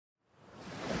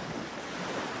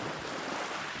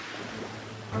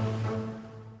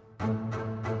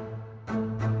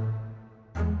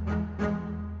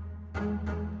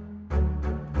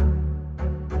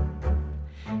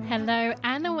Hello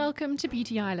and welcome to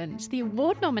Beauty Island, the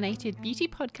award-nominated beauty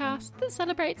podcast that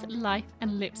celebrates life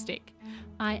and lipstick.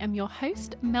 I am your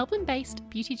host, Melbourne-based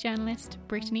beauty journalist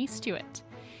Brittany Stewart.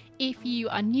 If you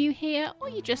are new here or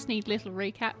you just need a little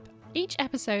recap, each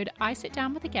episode I sit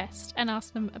down with a guest and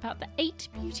ask them about the 8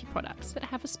 beauty products that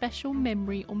have a special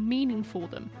memory or meaning for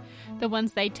them, the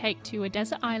ones they take to a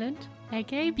desert island,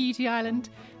 aka Beauty Island,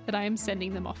 that I am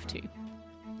sending them off to.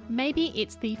 Maybe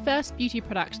it's the first beauty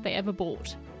product they ever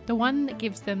bought, the one that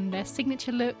gives them their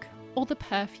signature look, or the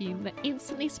perfume that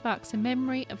instantly sparks a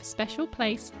memory of a special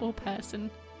place or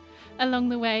person. Along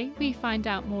the way, we find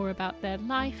out more about their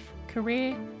life,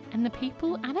 career, and the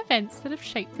people and events that have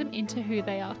shaped them into who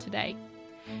they are today.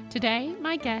 Today,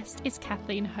 my guest is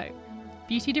Kathleen Ho,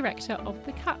 beauty director of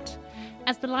The Cut.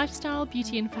 As the lifestyle,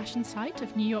 beauty and fashion site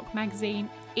of New York Magazine,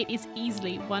 it is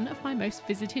easily one of my most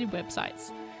visited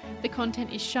websites. The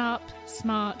content is sharp,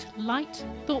 smart, light,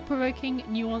 thought-provoking,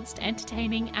 nuanced,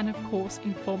 entertaining, and of course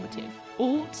informative.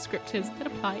 All descriptors that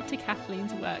apply to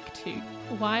Kathleen's work too.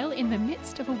 While in the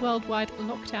midst of a worldwide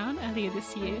lockdown earlier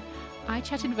this year, I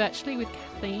chatted virtually with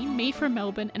Kathleen, me from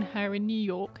Melbourne and her in New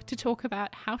York, to talk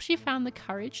about how she found the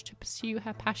courage to pursue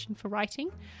her passion for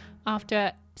writing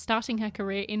after starting her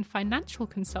career in financial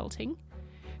consulting,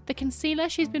 the concealer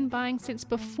she's been buying since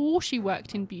before she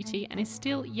worked in beauty and is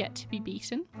still yet to be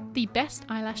beaten, the best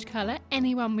eyelash colour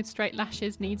anyone with straight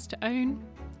lashes needs to own,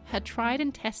 her tried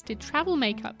and tested travel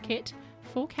makeup kit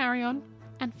for carry-on,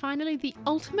 and finally the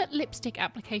ultimate lipstick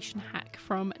application hack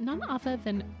from none other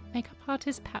than makeup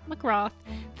artist Pat McGrath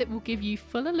that will give you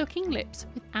fuller looking lips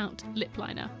without lip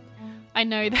liner. I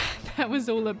know that was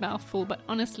all a mouthful, but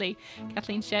honestly,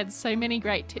 Kathleen shared so many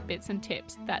great tidbits and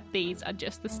tips that these are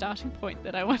just the starting point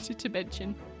that I wanted to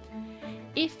mention.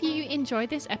 If you enjoyed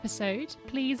this episode,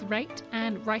 please rate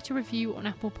and write a review on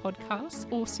Apple Podcasts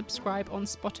or subscribe on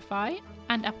Spotify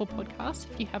and Apple Podcasts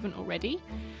if you haven't already,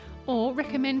 or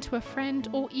recommend to a friend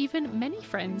or even many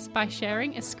friends by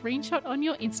sharing a screenshot on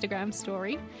your Instagram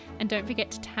story, and don't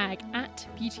forget to tag at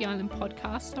Beauty Island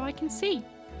Podcast so I can see.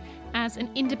 As an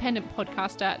independent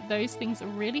podcaster, those things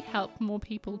really help more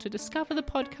people to discover the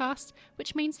podcast,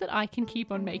 which means that I can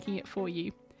keep on making it for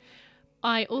you.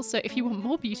 I also, if you want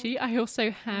more beauty, I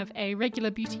also have a regular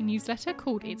beauty newsletter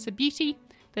called It's a Beauty.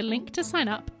 The link to sign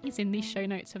up is in the show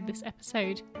notes of this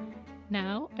episode.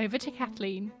 Now, over to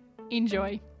Kathleen.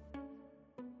 Enjoy.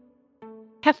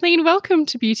 Kathleen, welcome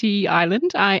to Beauty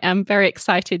Island. I am very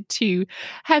excited to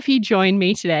have you join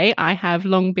me today. I have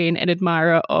long been an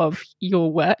admirer of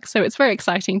your work, so it's very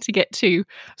exciting to get to,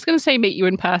 I was going to say meet you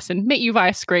in person, meet you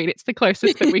via screen. It's the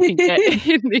closest that we can get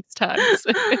in these times.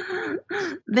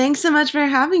 Thanks so much for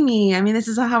having me. I mean, this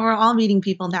is how we're all meeting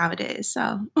people nowadays,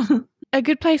 so... A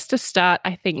good place to start,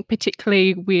 I think,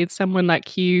 particularly with someone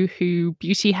like you who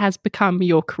beauty has become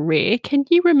your career. Can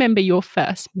you remember your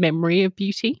first memory of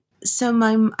beauty? So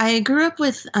I grew up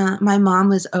with, my mom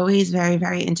was always very,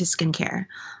 very into skincare.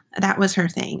 That was her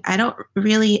thing. I don't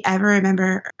really ever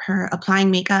remember her applying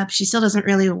makeup. She still doesn't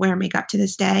really wear makeup to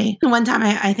this day. One time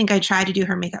I think I tried to do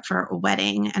her makeup for a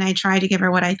wedding, and I tried to give her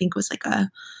what I think was like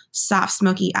a soft,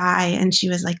 smoky eye. And she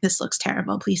was like, "This looks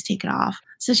terrible. Please take it off."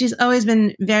 So she's always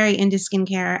been very into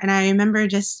skincare. And I remember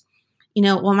just,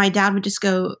 while my dad would just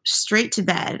go straight to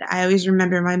bed, I always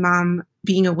remember my mom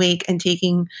being awake and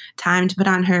taking time to put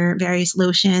on her various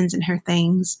lotions and her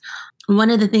things.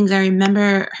 One of the things I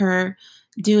remember her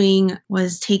doing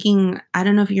was taking, I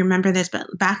don't know if you remember this, but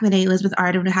back in the day, Elizabeth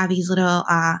Arden would have these little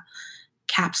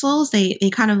capsules. They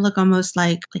kind of look almost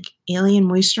like alien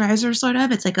moisturizer, sort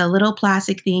of. It's like a little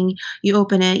plastic thing. You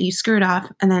open it, you screw it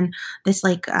off, and then this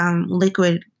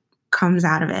liquid comes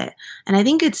out of it. And I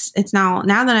think it's now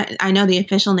that I know the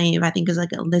official name, I think is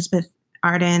like Elizabeth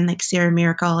Arden, like Serum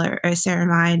Miracle or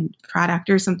Ceramide product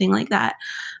or something like that.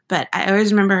 But I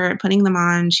always remember her putting them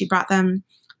on. She brought them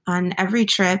on every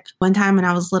trip. One time when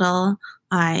I was little,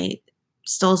 I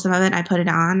stole some of it and I put it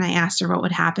on. I asked her what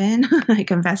would happen. I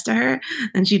confessed to her,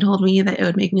 and she told me that it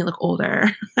would make me look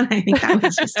older. And I think that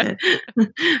was just to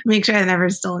make sure I never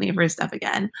stole any of her stuff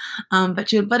again. But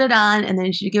she would put it on, and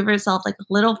then she'd give herself like a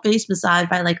little face massage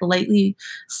by like lightly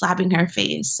slapping her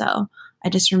face. So I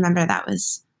just remember that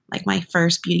was like my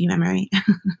first beauty memory.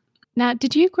 Now,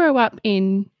 did you grow up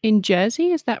in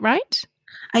Jersey? Is that right?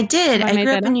 I did. I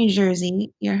grew up in New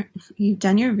Jersey. You've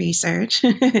done your research.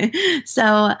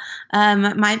 So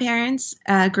my parents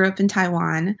grew up in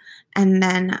Taiwan. And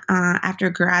then after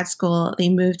grad school, they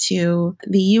moved to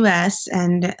the U.S.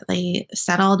 and they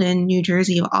settled in New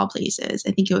Jersey, of all places.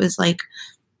 I think it was like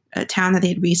a town that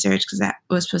they'd researched because that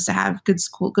was supposed to have good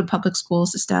public school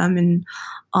system and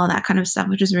all that kind of stuff,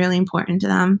 which was really important to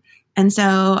them. And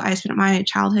so I spent my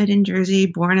childhood in Jersey,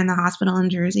 born in the hospital in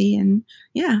Jersey. And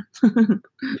yeah.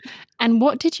 And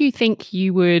what did you think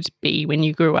you would be when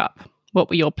you grew up? What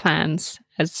were your plans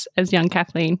as young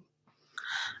Kathleen?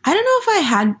 I don't know if I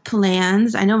had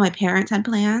plans. I know my parents had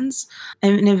plans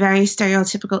in a very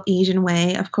stereotypical Asian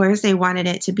way. Of course, they wanted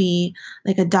it to be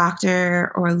like a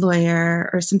doctor or a lawyer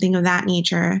or something of that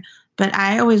nature. But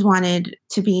I always wanted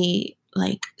to be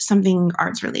like something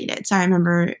arts related. So I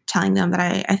remember telling them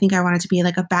that I think I wanted to be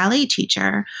like a ballet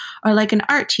teacher or like an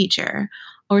art teacher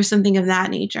or something of that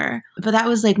nature. But that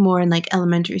was like more in like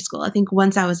elementary school. I think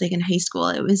once I was like in high school,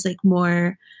 it was like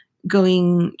more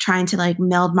trying to like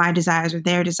meld my desires with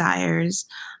their desires.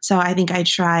 So I think I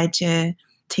tried to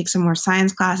take some more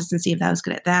science classes and see if I was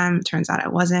good at them. Turns out I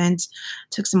wasn't.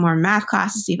 Took some more math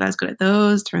classes, see if I was good at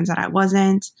those. Turns out I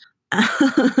wasn't.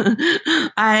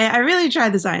 I really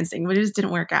tried the science thing, but it just didn't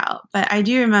work out. But I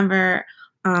do remember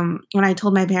when I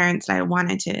told my parents that I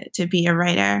wanted to be a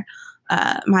writer,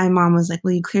 my mom was like,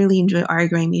 well, you clearly enjoy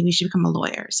arguing. Maybe you should become a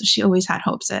lawyer. So she always had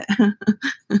hopes that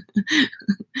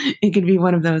it could be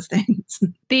one of those things.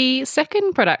 The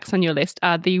second products on your list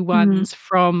are the ones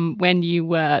from when you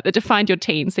were, that defined your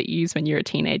teens that you used when you were a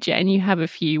teenager. And you have a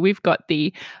few. We've got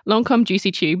the Lancome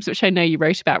Juicy Tubes, which I know you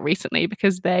wrote about recently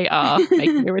because they are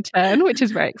making a return, which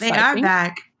is very exciting. They are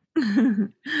back.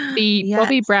 The yes.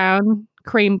 Bobbi Brown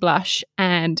cream blush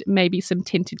and maybe some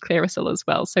tinted Clearasil as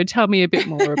well. So tell me a bit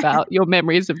more about your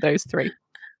memories of those three.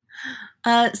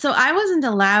 So I wasn't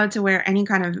allowed to wear any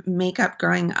kind of makeup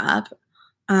growing up.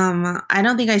 I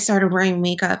don't think I started wearing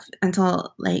makeup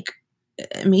until like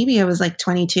maybe I was like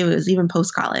 22. It was even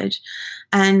post-college.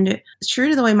 And true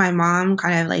to the way my mom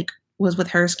kind of like was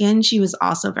with her skin, she was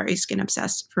also very skin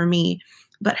obsessed for me.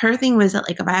 But her thing was that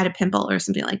like if I had a pimple or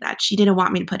something like that, she didn't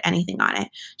want me to put anything on it.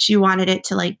 She wanted it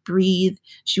to like breathe.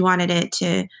 She wanted it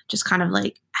to just kind of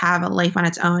like have a life on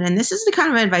its own. And this is the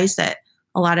kind of advice that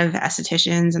a lot of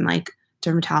estheticians and like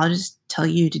dermatologists tell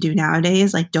you to do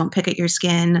nowadays. Like don't pick at your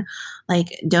skin.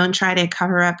 Like don't try to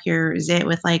cover up your zit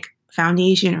with like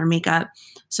foundation or makeup.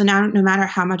 So now no matter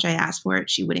how much I asked for it,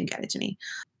 she wouldn't get it to me.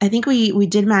 I think we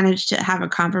did manage to have a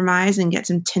compromise and get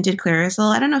some tinted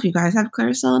Clearasil. I don't know if you guys have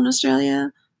Clearasil in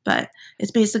Australia, but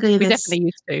it's basically we definitely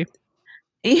used to.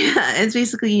 Yeah, it's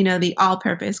basically, you know, the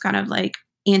all-purpose kind of like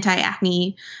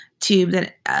anti-acne tube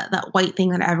that white thing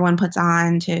that everyone puts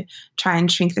on to try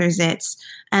and shrink their zits.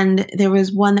 And there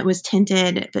was one that was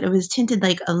tinted, but it was tinted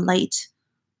like a light.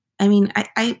 I mean,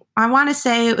 I want to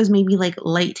say it was maybe like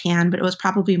light tan, but it was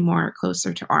probably more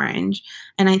closer to orange.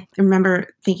 And I remember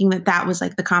thinking that that was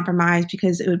like the compromise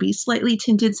because it would be slightly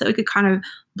tinted so it could kind of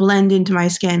blend into my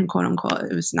skin, quote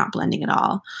unquote. It was not blending at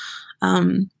all.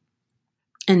 And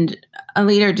I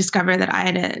later discovered that I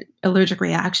had an allergic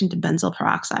reaction to benzoyl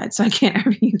peroxide, so I can't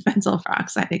ever use benzoyl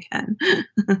peroxide again.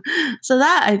 So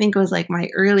that I think was like my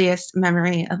earliest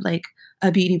memory of like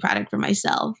a beauty product for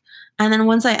myself. And then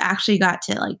once I actually got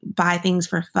to like buy things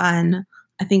for fun,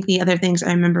 I think the other things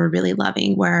I remember really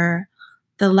loving were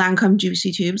the Lancome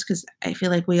Juicy Tubes, because I feel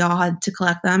like we all had to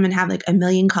collect them and have like a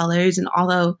million colors. And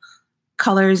although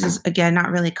colors is, again,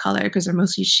 not really color because they're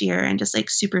mostly sheer and just like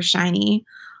super shiny,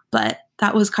 but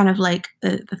that was kind of like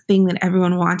the thing that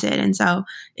everyone wanted. And so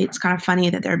it's kind of funny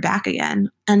that they're back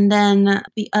again. And then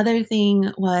the other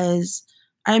thing was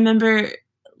I remember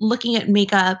looking at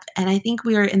makeup, and I think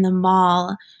we were in the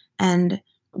mall, and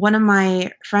one of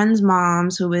my friend's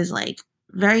moms, who was like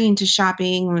very into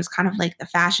shopping, was kind of like the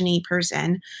fashion-y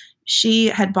person, she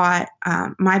had bought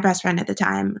my best friend at the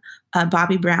time a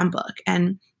Bobbi Brown book,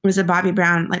 and it was a Bobbi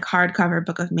Brown like hardcover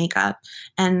book of makeup.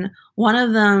 And one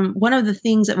of the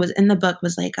things that was in the book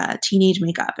was like a teenage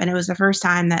makeup, and it was the first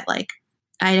time that like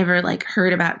I'd ever like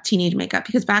heard about teenage makeup,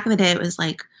 because back in the day it was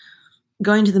like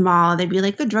going to the mall, they'd be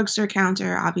like the drugstore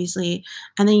counter, obviously.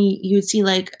 And then you would see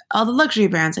like all the luxury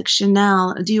brands like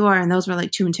Chanel, Dior, and those were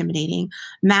like too intimidating.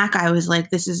 MAC, I was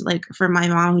like, this is like for my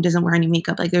mom who doesn't wear any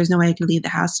makeup. Like there's no way I could leave the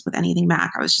house with anything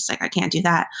MAC. I was just like, I can't do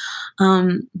that.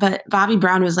 But Bobbi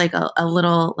Brown was like a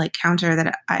little like counter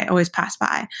that I always passed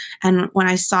by. And when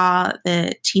I saw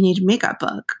the teenage makeup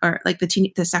book, or like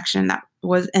the section that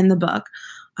was in the book,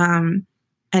 and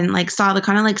like saw the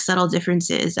kind of like subtle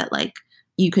differences that like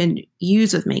you can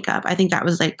use with makeup, I think that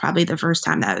was like probably the first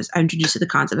time that I was introduced to the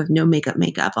concept of no makeup,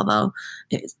 although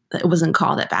it wasn't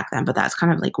called it back then, but that's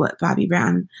kind of like what Bobbi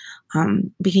Brown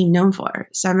became known for.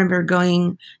 So I remember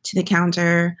going to the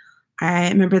counter. I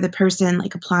remember the person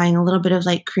like applying a little bit of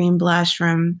like cream blush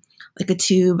from like a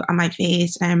tube on my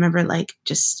face. And I remember like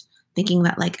just thinking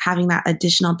that like having that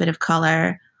additional bit of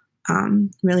color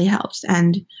really helps.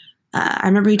 And I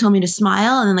remember he told me to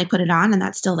smile and then like put it on, and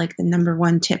that's still like the number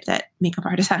one tip that makeup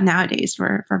artists have nowadays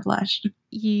for blush.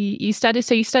 You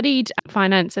studied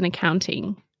finance and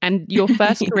accounting, and your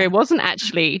first career wasn't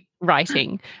actually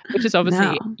writing, which is obviously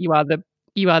No.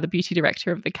 you are the beauty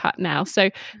director of The Cut now. So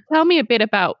tell me a bit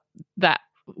about that,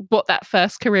 what that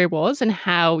first career was and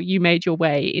how you made your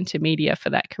way into media for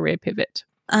that career pivot.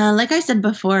 Like I said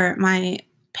before, my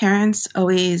parents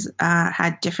always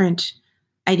had different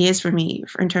ideas for me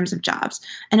in terms of jobs.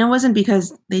 And it wasn't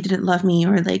because they didn't love me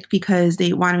or like because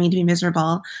they wanted me to be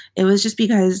miserable. It was just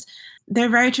because they're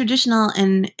very traditional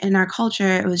in our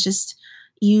culture. It was just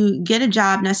you get a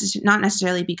job not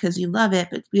necessarily because you love it,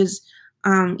 but because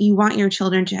you want your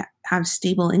children to have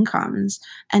stable incomes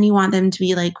and you want them to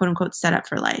be like quote unquote set up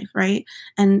for life, right?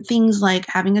 And things like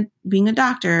being a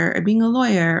doctor or being a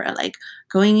lawyer or like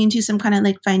going into some kind of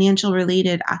like financial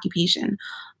related occupation,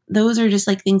 those are just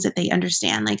like things that they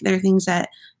understand. Like they're things that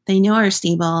they know are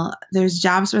stable. There's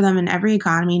jobs for them in every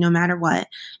economy, no matter what.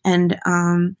 And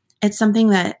it's something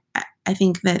that I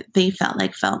think that they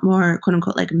felt more quote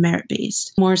unquote like merit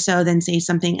based, more so than say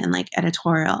something in like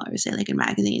editorial or say like in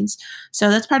magazines. So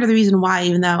that's part of the reason why,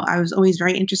 even though I was always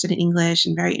very interested in English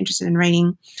and very interested in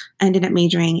writing, I ended up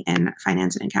majoring in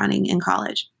finance and accounting in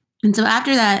college. And so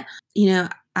after that,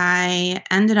 I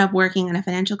ended up working in a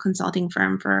financial consulting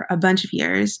firm for a bunch of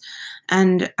years.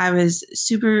 And I was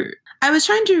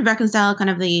trying to reconcile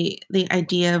kind of the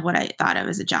idea of what I thought of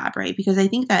as a job, right? Because I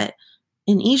think that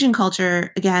in Asian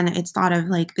culture, again, it's thought of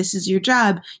like, this is your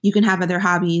job. You can have other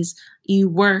hobbies. You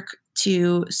work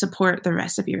to support the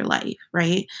rest of your life,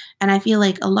 right? And I feel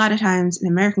like a lot of times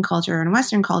in American culture and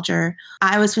Western culture,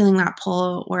 I was feeling that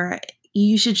pull where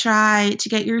you should try to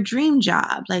get your dream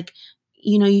job. Like,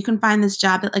 you can find this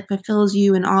job that like fulfills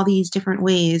you in all these different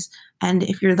ways. And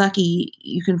if you're lucky,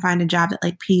 you can find a job that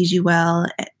like pays you well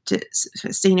to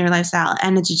sustain your lifestyle.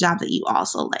 And it's a job that you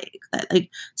also like, that like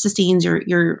sustains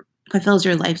fulfills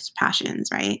your life's passions,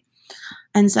 right?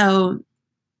 And so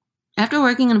after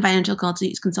working in financial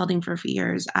consulting for a few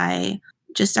years, I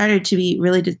just started to be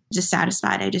really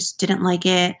dissatisfied. I just didn't like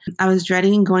it. I was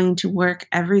dreading going to work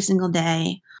every single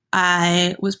day.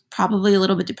 I was probably a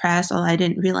little bit depressed, although I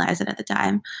didn't realize it at the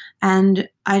time. And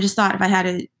I just thought if I had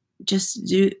to just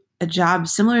do a job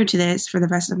similar to this for the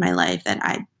rest of my life, that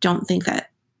I don't think that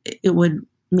it would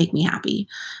make me happy.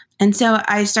 And so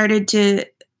I started to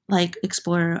like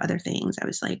explore other things. I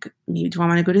was like, maybe do I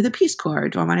want to go to the Peace Corps?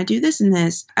 Do I want to do this and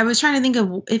this? I was trying to think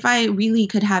of if I really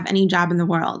could have any job in the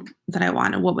world that I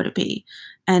wanted, what would it be?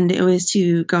 And it was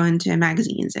to go into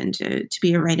magazines and to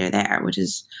be a writer there, which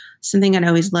is something I'd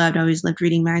always loved. I always loved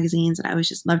reading magazines and I always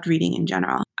just loved reading in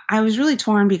general. I was really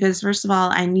torn because first of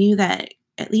all, I knew that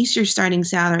at least your starting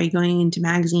salary going into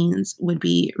magazines would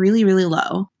be really, really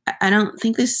low. I don't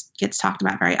think this gets talked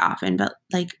about very often, but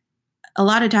like a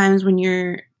lot of times when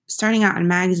you're starting out in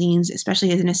magazines,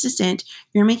 especially as an assistant,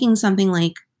 you're making something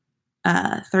like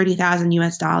 $30,000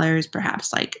 US,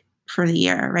 perhaps like for the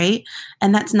year, right?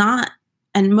 And that's not,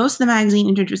 and most of the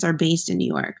magazine internships are based in New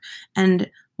York. And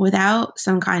without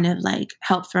some kind of like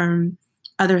help from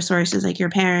other sources like your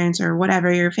parents or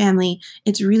whatever, your family,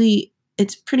 it's really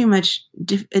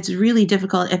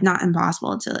difficult, if not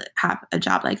impossible, to have a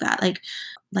job like that. Like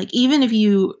even if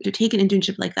you to take an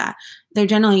internship like that, there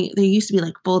used to be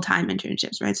like full-time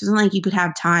internships, right? So it's not like you could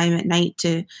have time at night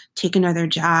to take another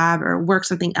job or work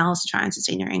something else to try and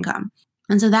sustain your income.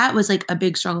 And so that was like a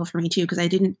big struggle for me too, because I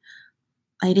didn't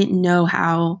know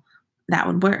how that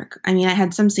would work. I mean, I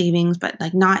had some savings, but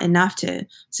like not enough to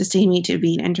sustain me to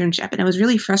be an internship. And it was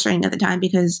really frustrating at the time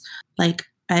because like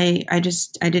I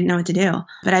didn't know what to do.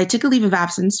 But I took a leave of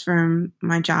absence from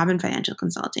my job in financial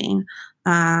consulting.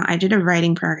 I did a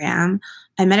writing program.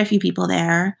 I met a few people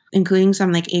there, including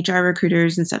some like HR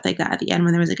recruiters and stuff like that at the end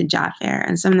when there was like a job fair.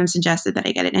 And some of them suggested that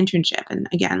I get an internship. And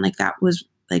again, like that was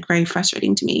like very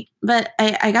frustrating to me. But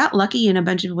I got lucky in a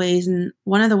bunch of ways. And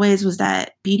one of the ways was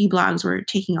that beauty blogs were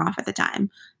taking off at the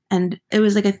time. And it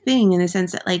was like a thing in the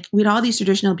sense that like we had all these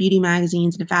traditional beauty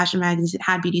magazines and fashion magazines that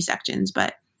had beauty sections,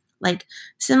 but like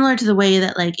similar to the way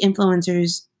that like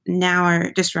influencers now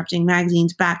are disrupting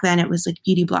magazines, back then it was like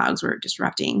beauty blogs were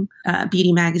disrupting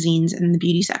beauty magazines and the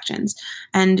beauty sections.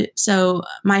 And so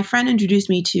my friend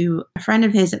introduced me to a friend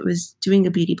of his that was doing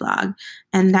a beauty blog.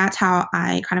 And that's how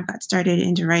I kind of got started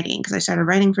into writing, because I started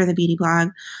writing for the beauty blog.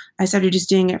 I started just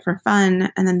doing it for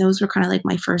fun. And then those were kind of like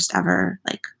my first ever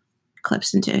like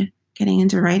clips into getting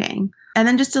into writing. And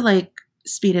then just to like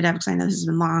speed it up, because I know this has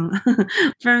been long.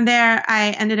 From there,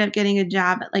 I ended up getting a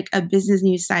job at like a business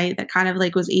news site that kind of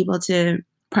like was able to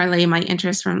parlay my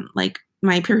interest from like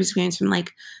my previous experience from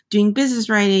like doing business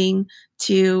writing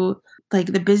to like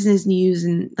the business news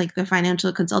and like the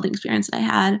financial consulting experience that I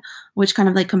had, which kind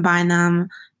of like combined them.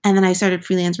 And then I started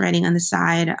freelance writing on the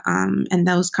side, and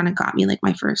those kind of got me like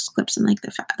my first clips in like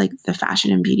the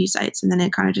fashion and beauty sites, and then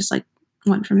it kind of just like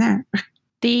went from there.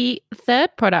 The third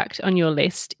product on your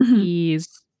list is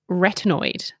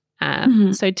Retinoid.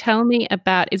 So tell me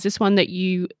about, is this one that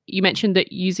you mentioned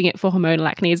that using it for hormonal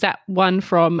acne, is that one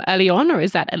from early on or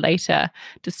is that a later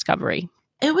discovery?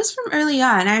 It was from early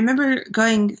on. I remember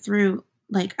going through,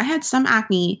 like, I had some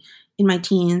acne in my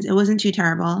teens. It wasn't too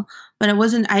terrible, but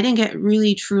I didn't get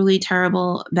really, truly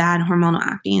terrible, bad hormonal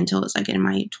acne until it was like in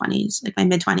my 20s, like my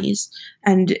mid 20s.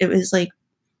 And it was like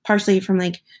partially from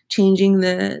like changing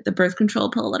the birth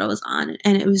control pill that I was on.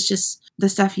 And it was just the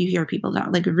stuff you hear people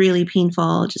about, like really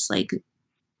painful, just like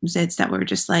zits that were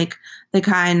just like the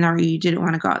kind where you didn't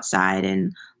want to go outside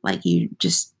and like you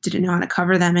just didn't know how to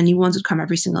cover them, and new ones would come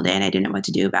every single day and I didn't know what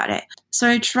to do about it. So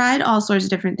I tried all sorts of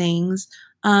different things.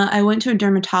 I went to a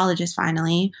dermatologist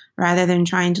finally, rather than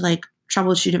trying to like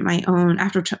troubleshoot it my own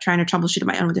after trying to troubleshoot it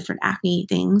my own with different acne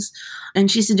things.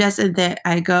 And she suggested that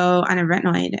I go on a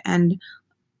retinoid, and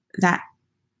that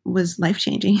was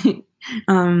life-changing.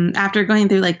 After going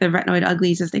through like the retinoid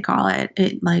uglies, as they call it,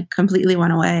 it like completely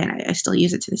went away, and I still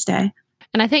use it to this day.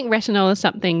 And I think retinol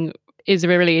is a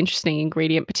really interesting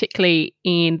ingredient, particularly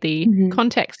in the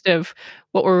context of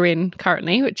what we're in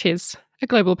currently, which is a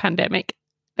global pandemic.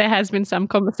 There has been some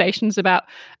conversations about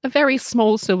a very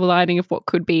small silver lining of what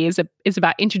could be is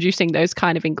about introducing those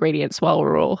kind of ingredients while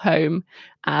we're all home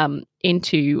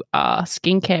into our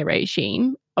skincare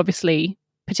regime. Obviously,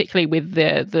 particularly with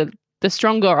the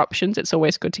stronger options, it's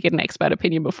always good to get an expert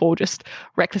opinion before just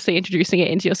recklessly introducing it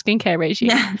into your skincare regime.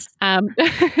 Yes.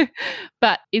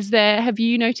 But have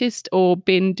you noticed or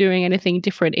been doing anything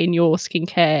different in your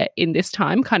skincare in this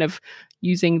time, kind of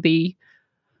using the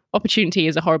opportunity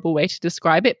is a horrible way to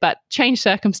describe it, but change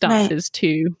circumstances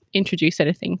to introduce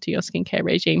anything to your skincare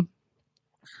regime?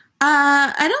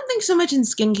 I don't think so much in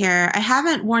skincare. I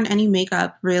haven't worn any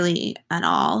makeup really at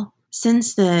all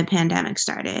since the pandemic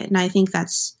started. And I think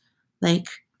that's like,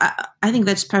 I think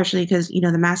that's partially because, you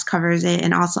know, the mask covers it.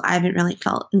 And also I haven't really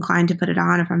felt inclined to put it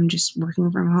on if I'm just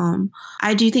working from home.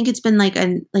 I do think it's been like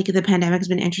the pandemic has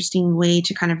been an interesting way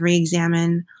to kind of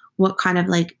re-examine what kind of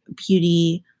like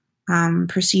beauty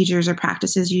procedures or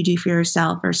practices you do for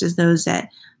yourself versus those that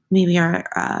maybe are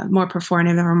more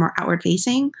performative or more outward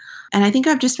facing. And I think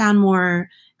I've just found more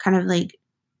kind of like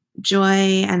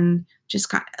joy and just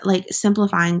kind of like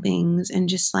simplifying things and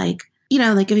just like, you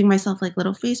know, like giving myself like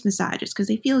little face massages because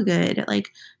they feel good. Like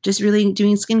just really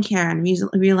doing skincare and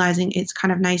realizing it's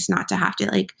kind of nice not to have to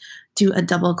like do a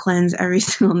double cleanse every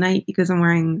single night because I'm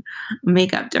wearing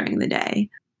makeup during the day.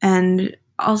 And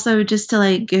also just to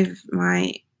like give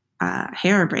my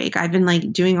hair a break. I've been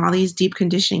like doing all these deep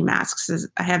conditioning masks as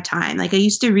I have time. Like I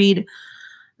used to read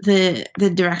the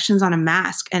directions on a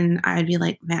mask and I'd be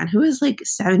like, man, who has like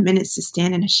 7 minutes to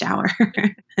stand in a shower?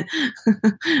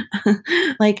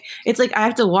 Like, it's like I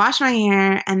have to wash my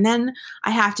hair and then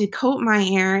I have to coat my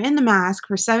hair in the mask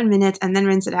for 7 minutes and then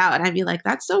rinse it out. And I'd be like,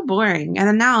 that's so boring. And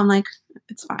then now I'm like,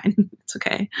 it's fine. It's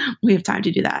okay. We have time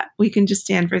to do that. We can just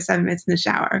stand for 7 minutes in the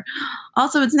shower.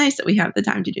 Also, it's nice that we have the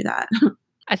time to do that.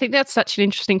 I think that's such an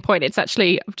interesting point. It's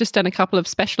actually, I've just done a couple of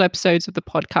special episodes of the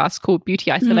podcast called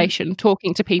Beauty Isolation,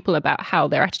 talking to people about how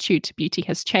their attitude to beauty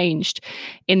has changed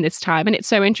in this time. And it's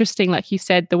so interesting, like you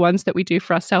said, the ones that we do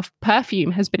for ourselves,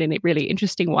 perfume has been a really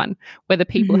interesting one, whether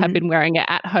people have been wearing it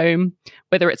at home,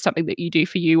 whether it's something that you do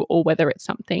for you or whether it's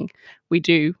something we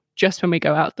do just when we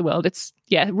go out the world. It's,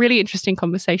 really interesting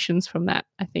conversations from that.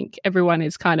 I think everyone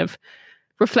is kind of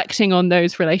reflecting on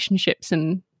those relationships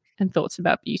and thoughts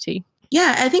about beauty.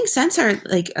 Yeah, I think scents are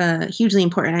like hugely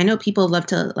important. I know people love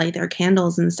to light their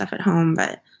candles and stuff at home,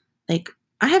 but like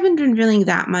I haven't been feeling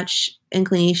that much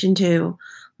inclination to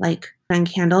like run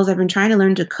candles. I've been trying to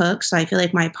learn to cook, so I feel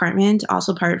like my apartment,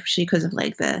 also partially because of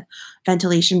like the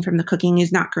ventilation from the cooking,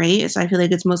 is not great. So I feel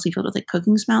like it's mostly filled with like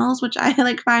cooking smells, which I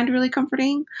like find really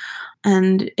comforting.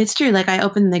 And it's true. Like I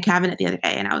opened the cabinet the other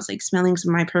day and I was like smelling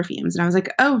some of my perfumes and I was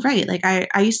like, oh, right. Like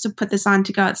I used to put this on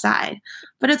to go outside,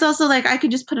 but it's also like I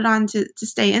could just put it on to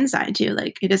stay inside too.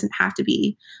 Like it doesn't have to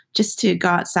be just to go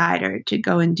outside or to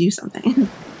go and do something.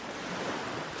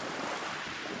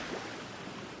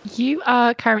 You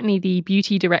are currently the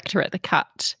beauty director at The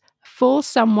Cut. For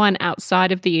someone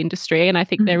outside of the industry, and I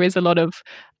think there is a lot of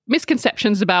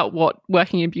misconceptions about what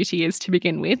working in beauty is to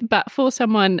begin with, but for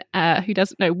someone who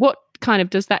doesn't know, what kind of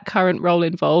does that current role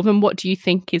involve and what do you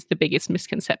think is the biggest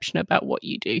misconception about what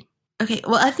you do? Okay,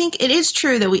 well, I think it is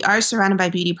true that we are surrounded by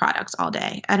beauty products all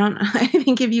day. I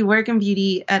think if you work in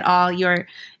beauty at all, you're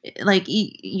like,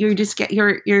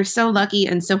 you're so lucky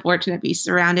and so fortunate to be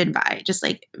surrounded by just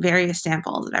like various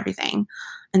samples of everything.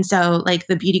 And so, like,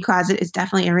 the beauty closet is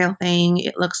definitely a real thing.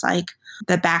 It looks like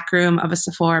the back room of a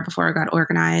Sephora before it got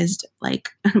organized, like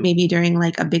maybe during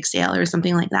like a big sale or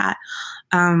something like that.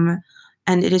 And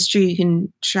it is true, you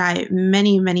can try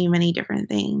many, many, many different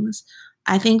things.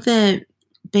 I think the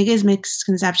biggest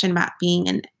misconception about being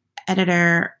an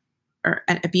editor or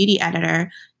a beauty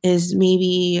editor is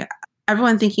maybe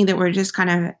everyone thinking that we're just kind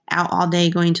of out all day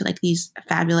going to like these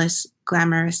fabulous,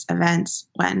 glamorous events,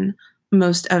 when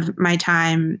most of my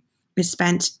time is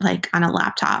spent like on a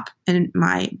laptop in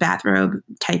my bathrobe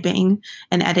typing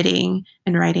and editing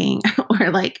and writing, or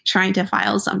like trying to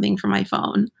file something from my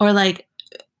phone, or like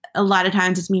a lot of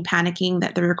times it's me panicking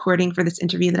that the recording for this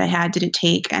interview that I had didn't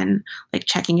take, and like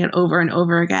checking it over and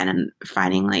over again and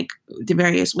finding like the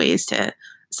various ways to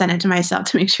send it to myself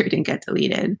to make sure it didn't get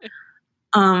deleted.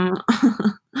 I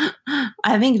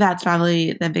think that's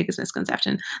probably the biggest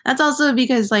misconception. That's also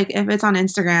because like if it's on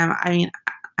Instagram, I mean,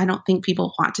 I don't think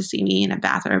people want to see me in a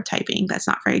bathrobe typing. That's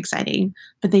not very exciting,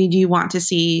 but they do want to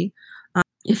see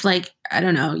if like, I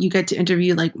don't know, you get to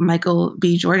interview like Michael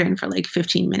B. Jordan for like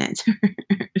 15 minutes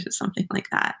or something like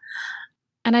that.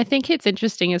 And I think it's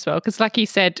interesting as well, because like you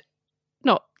said,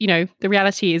 the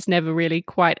reality is never really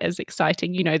quite as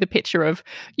exciting. The picture of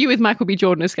you with Michael B.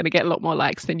 Jordan is going to get a lot more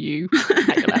likes than you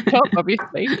at your laptop,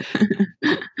 obviously.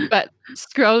 But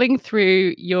scrolling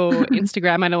through your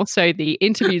Instagram and also the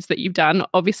interviews that you've done,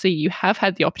 obviously you have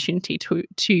had the opportunity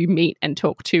to meet and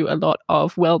talk to a lot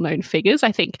of well-known figures.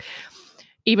 I think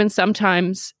even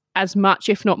sometimes as much,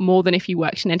 if not more than if you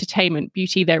worked in entertainment,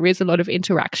 beauty, there is a lot of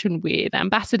interaction with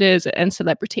ambassadors and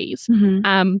celebrities.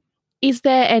 Mm-hmm. Is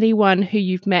there anyone who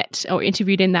you've met or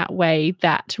interviewed in that way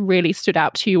that really stood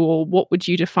out to you, or what would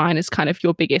you define as kind of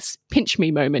your biggest pinch me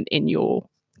moment in your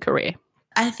career?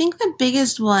 I think the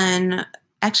biggest one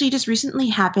actually just recently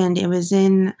happened. It was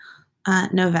in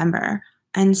November.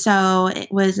 And so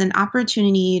it was an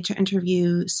opportunity to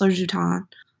interview Serge Lutens,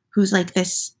 who's like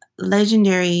this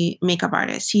legendary makeup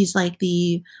artist. He's like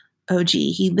the OG.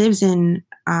 He lives in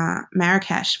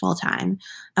Marrakesh full time.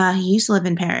 He used to live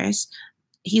in Paris.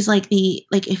 He's like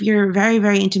if you're very,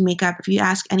 very into makeup, if you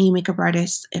ask any makeup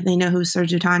artist if they know who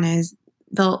Serge Lutens is,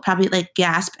 they'll probably like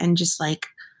gasp and just like,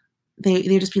 they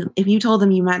just be, if you told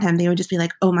them you met him, they would just be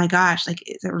like, oh my gosh, like,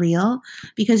 is it real?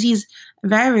 Because he's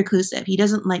very reclusive. He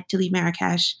doesn't like to leave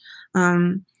Marrakesh.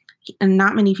 And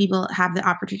not many people have the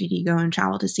opportunity to go and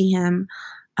travel to see him.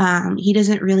 He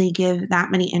doesn't really give that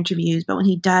many interviews, but when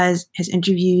he does, his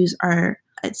interviews are,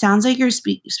 it sounds like you're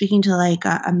speaking to like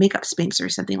a makeup sphinx or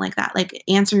something like that. Like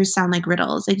answers sound like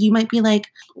riddles. Like you might be like,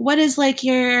 what is like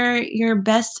your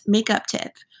best makeup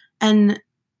tip? And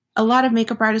a lot of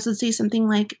makeup artists would say something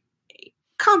like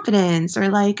confidence, or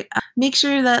like make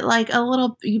sure that like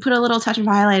you put a little touch of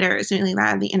highlighter or something like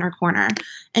that in the inner corner.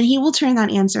 And he will turn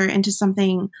that answer into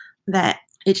something that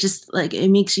it's just like, it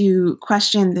makes you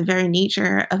question the very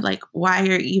nature of like why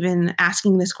you're even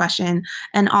asking this question,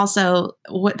 and also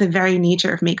what the very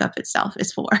nature of makeup itself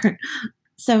is for.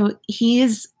 So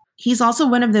he's also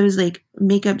one of those like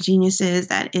makeup geniuses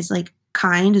that is like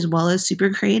kind as well as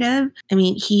super creative. I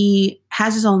mean, he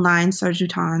has his own line, Serge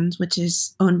Lutens, which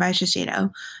is owned by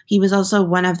Shiseido. He was also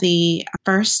one of the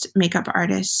first makeup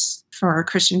artists for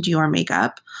Christian Dior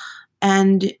makeup.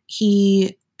 And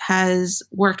he has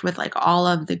worked with like all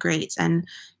of the greats, and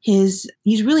he's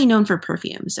really known for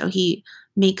perfume. So he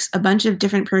makes a bunch of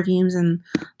different perfumes, and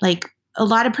like a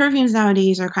lot of perfumes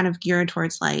nowadays are kind of geared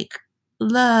towards like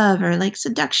love or like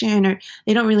seduction, or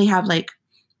they don't really have like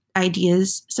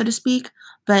ideas, so to speak.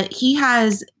 But he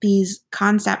has these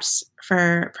concepts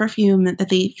for perfume that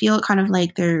they feel kind of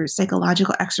like they're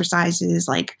psychological exercises,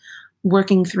 like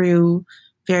working through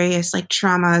various like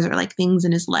traumas or like things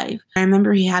in his life. I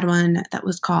remember he had one that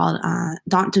was called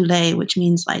Dent du lait, which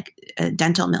means like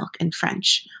dental milk in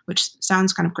French, which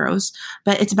sounds kind of gross,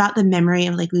 but it's about the memory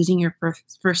of like losing your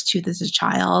first tooth as a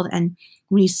child. And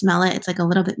when you smell it, it's like a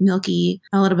little bit milky,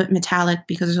 a little bit metallic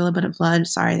because there's a little bit of blood.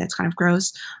 Sorry, that's kind of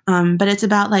gross. But it's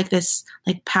about like this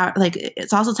like powder, like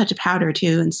it's also a touch of powder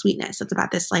too, and sweetness. It's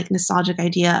about this like nostalgic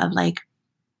idea of like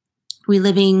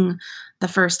reliving the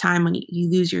first time when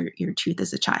you lose your tooth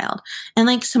as a child. And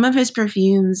like some of his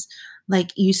perfumes,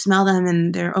 like you smell them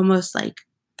and they're almost like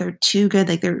they're too good,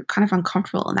 like they're kind of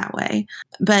uncomfortable in that way.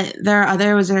 But there are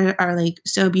others that are like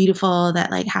so beautiful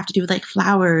that like have to do with like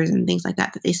flowers and things like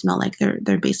that they smell like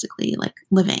they're basically like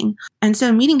living. And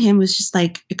so meeting him was just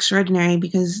like extraordinary,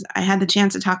 because I had the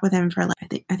chance to talk with him for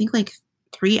like I think like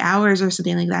 3 hours or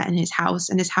something like that in his house.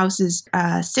 And his house is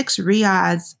 6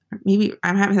 riads. Maybe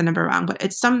I'm having the number wrong, but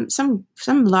it's some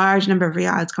large number of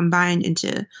riads combined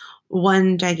into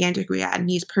one gigantic riad. And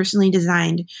he's personally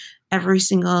designed every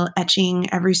single etching,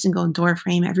 every single door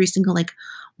frame, every single like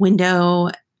window,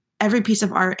 every piece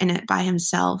of art in it by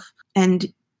himself. And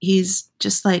he's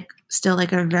just like still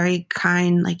like a very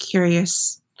kind, like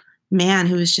curious man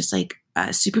who is just like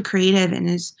super creative and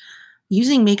is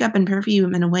using makeup and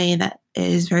perfume in a way that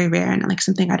is very rare and like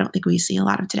something I don't think we see a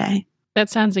lot of today. That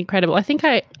sounds incredible. I think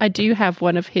I do have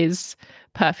one of his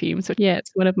perfumes. Yeah,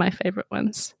 it's one of my favorite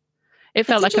ones. It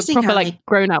felt like a proper like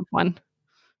grown-up one.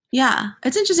 Yeah,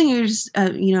 it's interesting. There's,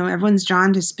 everyone's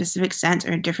drawn to specific scents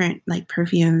or different like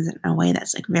perfumes in a way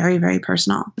that's like very, very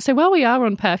personal. So while we are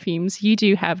on perfumes, you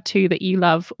do have two that you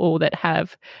love or that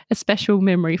have a special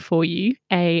memory for you,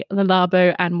 a Le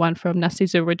Labo and one from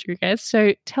Narciso Rodriguez.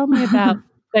 So tell me about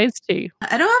those two.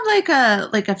 I don't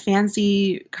have like a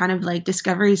fancy kind of like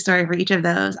discovery story for each of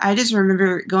those. I just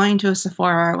remember going to a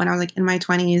Sephora when I was like in my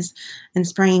 20s and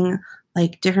spraying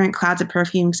like different clouds of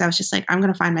perfume because I was just like, I'm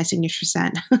going to find my signature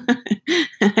scent.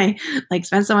 And I like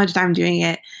spent so much time doing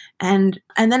it. And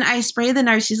then I sprayed the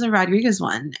Narciso Rodriguez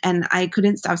one and I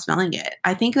couldn't stop smelling it.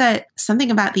 I think that something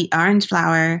about the orange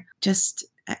flower just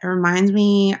reminds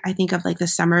me, I think of like the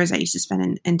summers I used to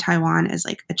spend in Taiwan as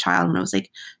like a child when it was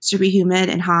like super humid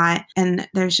and hot. And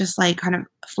there's just like kind of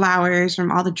flowers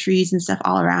from all the trees and stuff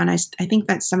all around. I think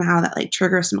that somehow that like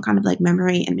triggers some kind of like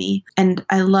memory in me. And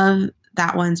I love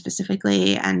that one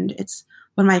specifically, and it's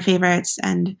one of my favorites,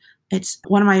 and it's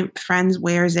one of my friends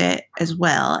wears it as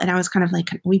well. And I was kind of like,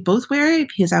 we both wear it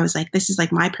because I was like, this is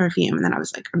like my perfume. And then I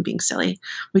was like, I'm being silly.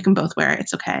 We can both wear it.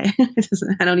 It's okay.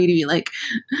 I don't need to be like,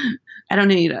 I don't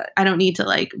need to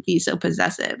like be so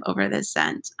possessive over this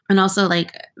scent. And also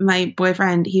like my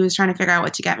boyfriend, he was trying to figure out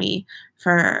what to get me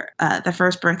for the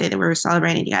first birthday that we were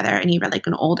celebrating together. And he read like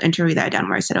an old interview that I'd done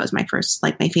where I said it was my first,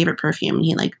 like my favorite perfume. And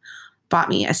he like bought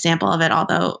me a sample of it,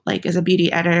 although like as a beauty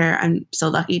editor, I'm so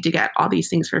lucky to get all these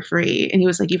things for free. And he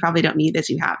was like, you probably don't need this,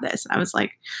 you have this. And I was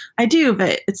like, I do,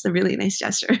 but it's a really nice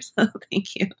gesture. So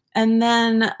thank you. And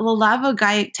then Le Labo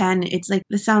Gaiac 10, it's like,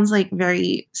 this sounds like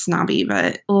very snobby,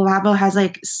 but Le Labo has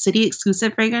like city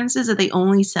exclusive fragrances that they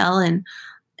only sell in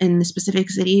the specific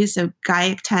cities. So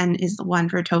Gaiac 10 is the one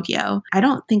for Tokyo. I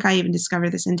don't think I even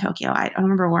discovered this in Tokyo. I don't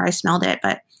remember where I smelled it,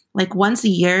 but like once a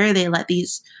year, they let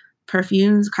these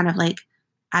perfumes kind of like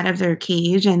out of their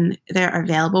cage and they're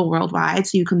available worldwide.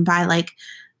 So you can buy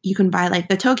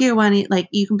the Tokyo one, like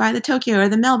you can buy the Tokyo or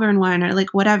the Melbourne one or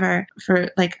like whatever for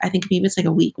like, I think maybe it's like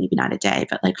a week, maybe not a day,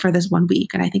 but like for this 1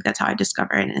 week. And I think that's how I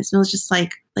discovered it. And it smells just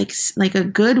like a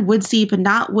good woodsy, but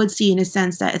not woodsy in a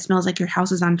sense that it smells like your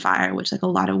house is on fire, which like a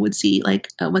lot of woodsy, like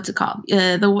what's it called?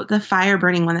 The fire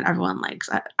burning one that everyone likes.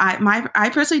 I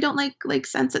personally don't like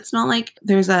scents that smell like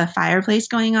there's a fireplace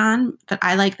going on, but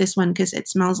I like this one because it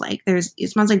smells like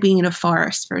being in a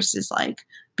forest versus like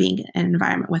being in an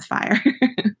environment with fire.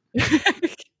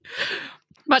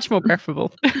 Much more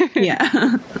preferable.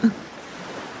 Yeah.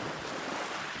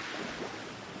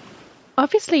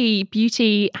 Obviously,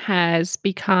 beauty has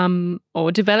become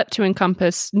or developed to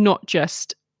encompass not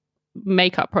just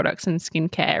makeup products and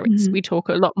skincare. We talk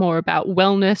a lot more about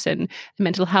wellness and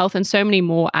mental health and so many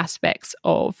more aspects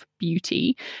of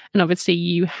beauty. And obviously,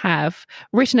 you have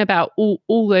written about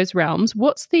all those realms.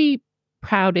 What's the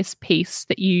proudest piece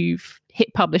that you've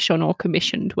hit publish on or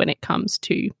commissioned when it comes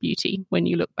to beauty when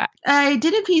you look back? I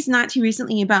did a piece not too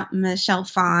recently about Michelle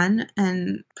Phan,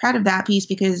 and proud of that piece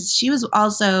because she was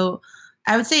also,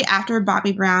 I would say after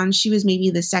Bobbi Brown, she was maybe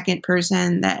the second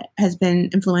person that has been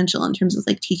influential in terms of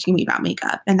like teaching me about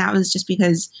makeup. And that was just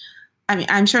because, I mean,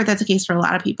 I'm sure that's the case for a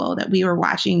lot of people that we were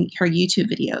watching her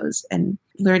YouTube videos and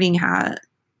learning how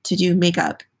to do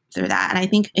makeup through that. And I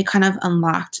think it kind of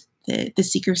unlocked the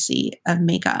secrecy of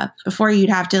makeup. Before, you'd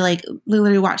have to like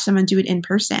literally watch someone do it in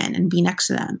person and be next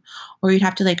to them, or you'd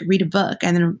have to like read a book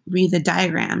and then read the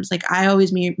diagrams. Like I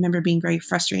always remember being very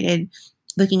frustrated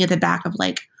looking at the back of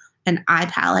like an eye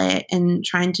palette and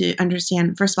trying to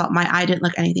understand, first of all, my eye didn't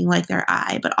look anything like their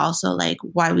eye, but also like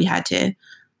why we had to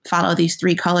follow these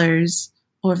 3 colors.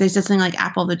 Or if they said something like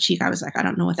apple of the cheek, I was like, I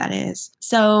don't know what that is.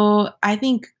 So I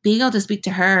think being able to speak to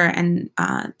her and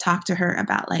talk to her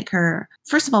about like her,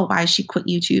 first of all, why she quit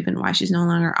YouTube and why she's no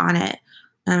longer on it,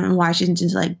 and why she's into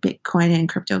like Bitcoin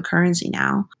and cryptocurrency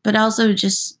now, but also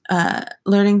just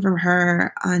learning from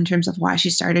her in terms of why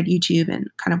she started YouTube and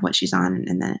kind of what she's on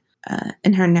and then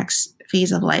in her next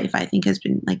phase of life, I think has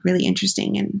been like really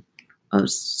interesting. And I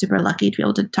was super lucky to be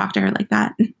able to talk to her like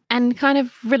that. And kind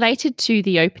of related to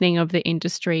the opening of the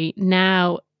industry,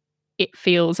 now it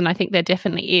feels, and I think there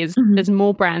definitely is, Mhm. there's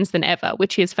more brands than ever,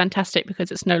 which is fantastic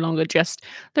because it's no longer just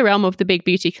the realm of the big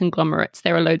beauty conglomerates.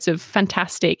 There are loads of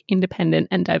fantastic, independent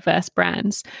and diverse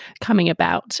brands coming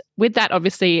about. With that,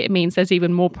 obviously, it means there's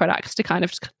even more products to kind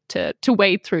of to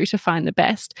wade through to find the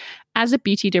best. As a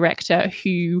beauty director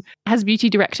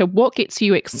what gets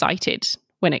you excited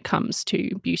when it comes to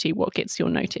beauty? What gets your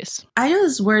notice? I know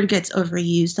this word gets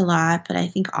overused a lot, but I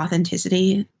think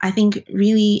authenticity. I think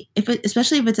really,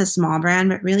 especially if it's a small brand,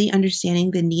 but really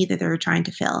understanding the need that they're trying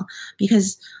to fill.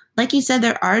 Because, like you said,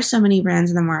 there are so many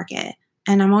brands in the market,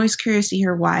 and I'm always curious to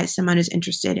hear why someone is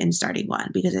interested in starting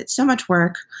one, because it's so much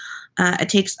work. It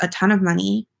takes a ton of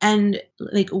money, and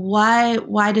like,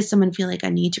 why does someone feel like I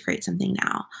need to create something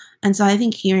now? And so I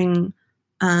think hearing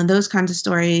those kinds of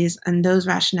stories and those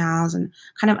rationales and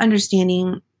kind of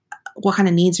understanding what kind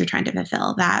of needs you're trying to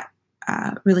fulfill, that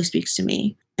really speaks to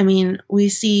me. I mean, we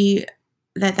see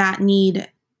that need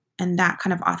and that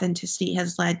kind of authenticity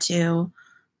has led to,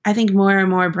 I think, more and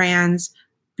more brands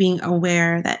being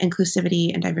aware that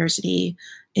inclusivity and diversity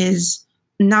is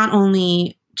not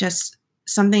only just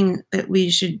something that we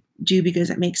should do because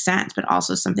it makes sense, but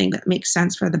also something that makes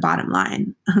sense for the bottom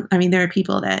line. I mean, there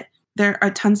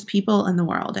are tons of people in the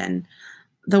world, and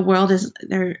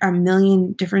there are a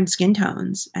million different skin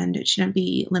tones, and it shouldn't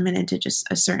be limited to just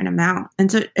a certain amount.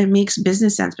 And so it makes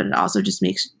business sense, but it also just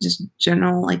makes just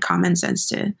general like common sense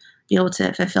to be able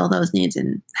to fulfill those needs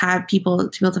and have people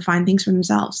to be able to find things for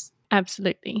themselves.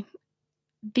 Absolutely.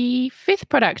 The fifth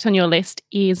product on your list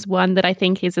is one that I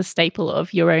think is a staple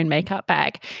of your own makeup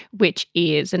bag, which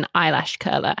is an eyelash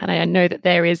curler. And I know that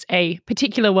there is a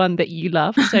particular one that you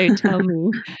love. So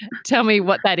tell me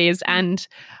what that is. And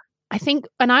I think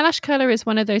an eyelash curler is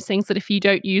one of those things that if you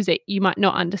don't use it, you might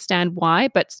not understand why.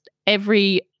 But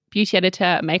every beauty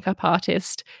editor, makeup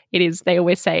artist, they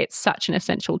always say it's such an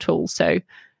essential tool. So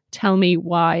tell me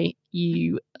why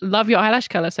you love your eyelash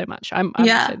curler so much. I'm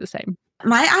also the same.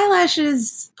 My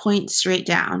eyelashes point straight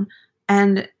down,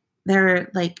 and they're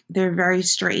very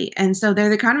straight. And so they're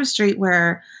the kind of straight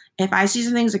where if I see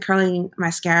something as a curling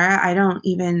mascara, I don't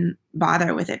even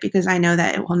bother with it because I know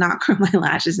that it will not curl my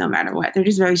lashes no matter what. They're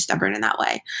just very stubborn in that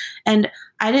way. And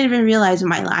I didn't even realize that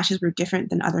my lashes were different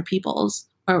than other people's,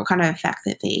 or what kind of effect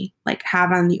that they like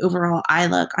have on the overall eye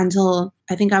look, until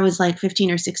I think I was like 15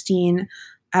 or 16.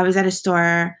 I was at a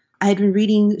store. I had been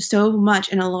reading so much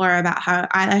in Allure about how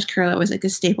eyelash curler was like a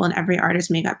staple in every artist's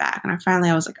makeup bag. And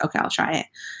I was like, okay, I'll try it.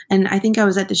 And I think I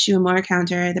was at the Shu Uemura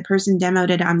counter. The person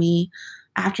demoed it on me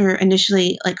after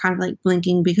initially like kind of like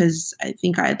blinking because I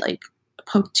think I had like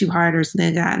poked too hard or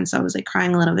something like that. And so I was like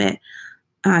crying a little bit.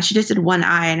 She just did one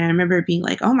eye, and I remember being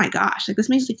like, oh my gosh, like this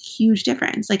makes like a huge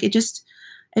difference. Like it just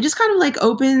kind of like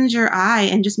opens your eye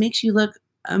and just makes you look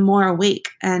more awake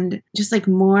and just like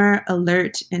more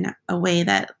alert in a way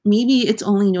that maybe it's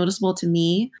only noticeable to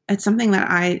me. It's something that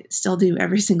I still do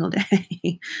every single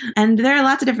day. And there are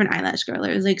lots of different eyelash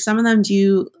curlers. Like some of them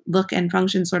do look and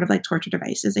function sort of like torture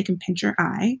devices. They can pinch your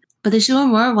eye. But the Shu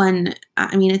Uemura one,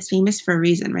 I mean, it's famous for a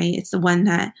reason, right? It's the one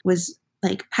that was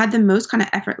like had the most kind of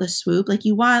effortless swoop. Like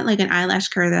you want like an eyelash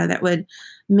curler that would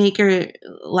make your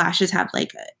lashes have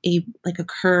like a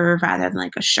curve rather than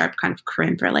like a sharp kind of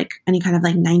crimp or like any kind of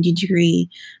like 90-degree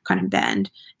kind of bend.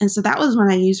 And so that was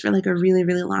one I used for like a really,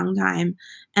 really long time.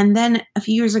 And then a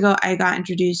few years ago, I got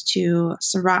introduced to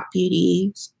Surratt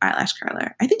Beauty eyelash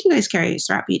curler. I think you guys carry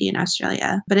Surratt Beauty in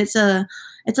Australia, but it's a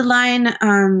line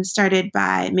started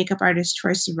by makeup artist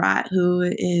Troy Surratt,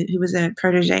 who was a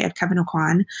protege of Kevyn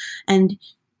Aucoin. And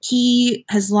he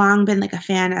has long been like a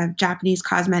fan of Japanese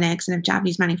cosmetics and of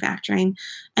Japanese manufacturing.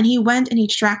 And he went and he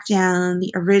tracked down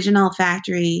the original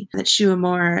factory that Shu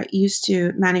Uemura used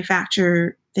to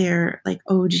manufacture their like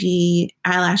OG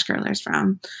eyelash curlers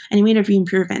from. And he made a few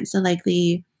improvements. So like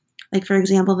for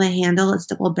example, the handle is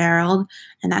double barreled,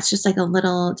 and that's just like a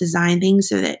little design thing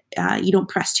so that you don't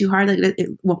press too hard, like it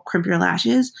won't crimp your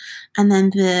lashes. And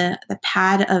then the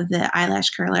pad of the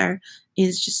eyelash curler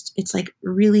is just, it's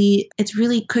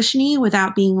really cushiony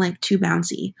without being like too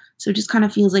bouncy. So it just kind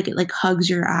of feels like it like hugs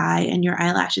your eye and your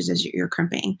eyelashes as you're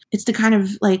crimping. It's the kind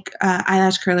of like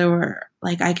eyelash curler where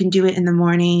like I can do it in the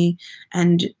morning,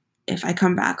 and if I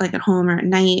come back like at home or at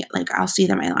night, like I'll see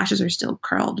that my lashes are still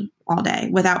curled all day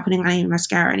without putting on any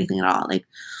mascara or anything at all. Like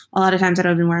a lot of times I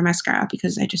don't even wear mascara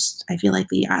because I feel like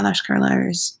the eyelash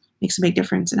curlers makes a big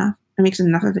difference enough. It makes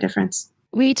enough of a difference.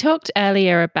 We talked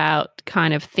earlier about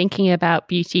kind of thinking about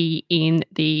beauty in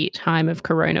the time of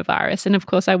coronavirus. And of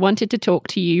course, I wanted to talk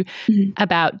to you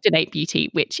about Donate Beauty,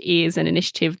 which is an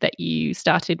initiative that you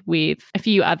started with a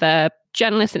few other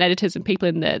journalists and editors and people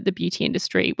in the beauty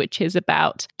industry, which is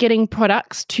about getting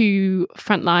products to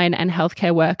frontline and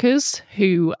healthcare workers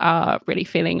who are really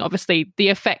feeling, obviously, the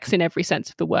effects in every sense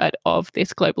of the word of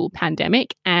this global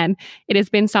pandemic. And it has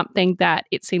been something that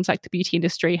it seems like the beauty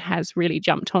industry has really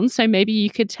jumped on. So maybe you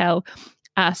could tell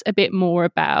us a bit more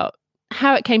about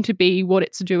how it came to be, what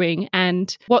it's doing,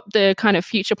 and what the kind of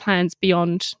future plans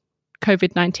beyond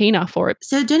COVID-19 are for it.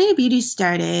 So Donated Beauty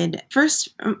started first.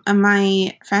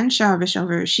 My friend Cheryl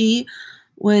Bishover, she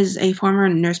was a former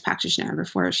nurse practitioner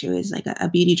before she was like a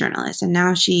beauty journalist, and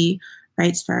now she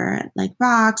writes for like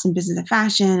Vox and Business of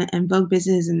Fashion and Vogue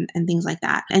Business and things like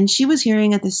that. And she was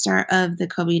hearing at the start of the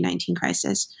COVID-19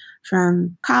 crisis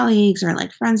from colleagues or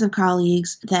like friends of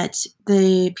colleagues that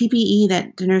the PPE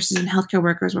that the nurses and healthcare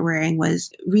workers were wearing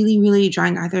was really, really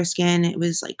drying out their skin. It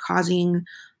was like causing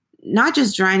not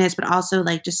just dryness, but also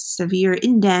like just severe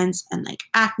indents and like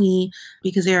acne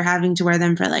because they were having to wear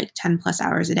them for like 10 plus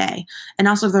hours a day. And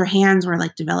also their hands were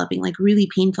like developing like really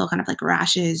painful kind of like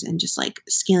rashes and just like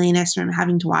scaliness from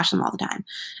having to wash them all the time.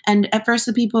 And at first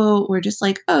the people were just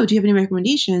like, oh, do you have any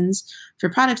recommendations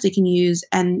for products they can use?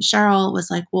 And Cheryl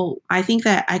was like, well, I think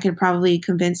that I could probably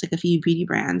convince like a few beauty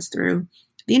brands through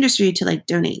the industry to like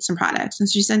donate some products. And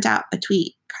so she sent out a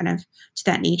tweet kind of to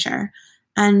that nature.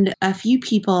 And a few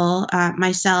people,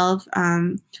 myself,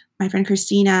 my friend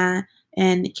Christina,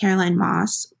 and Caroline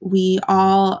Moss, we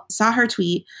all saw her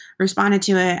tweet, responded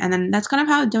to it, and then that's kind of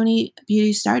how Donate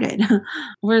Beauty started.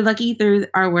 We're lucky through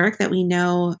our work that we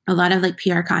know a lot of like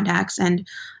PR contacts, and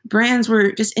brands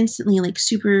were just instantly like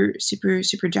super, super,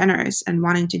 super generous and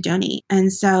wanting to donate.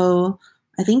 And so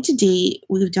I think to date,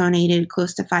 we've donated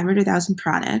close to 500,000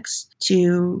 products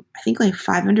to, I think, like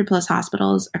 500 plus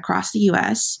hospitals across the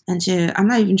US and to, I'm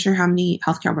not even sure how many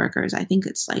healthcare workers. I think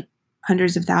it's like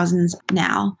hundreds of thousands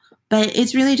now. But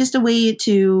it's really just a way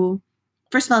to,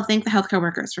 first of all, thank the healthcare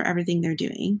workers for everything they're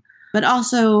doing, but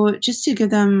also just to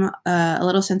give them a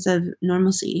little sense of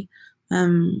normalcy.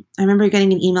 I remember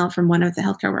getting an email from one of the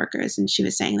healthcare workers, and she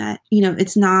was saying that, you know,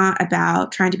 it's not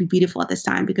about trying to be beautiful at this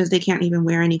time because they can't even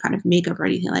wear any kind of makeup or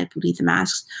anything like beneath the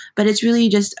masks. But it's really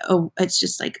just, it's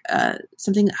just like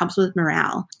something that helps with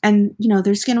morale. And, you know,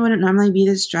 their skin wouldn't normally be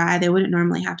this dry. They wouldn't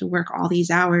normally have to work all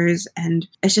these hours. And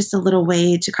it's just a little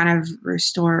way to kind of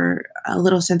restore a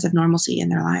little sense of normalcy in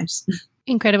their lives.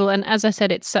 Incredible. And as I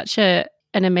said, it's such an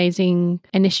amazing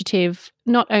initiative,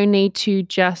 not only to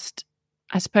just,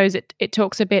 I suppose it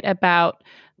talks a bit about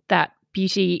that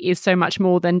beauty is so much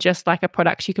more than just like a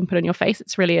product you can put on your face.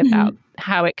 It's really about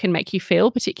how it can make you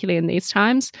feel, particularly in these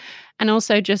times. And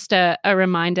also just a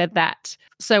reminder that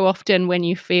so often when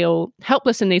you feel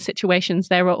helpless in these situations,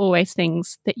 there are always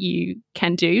things that you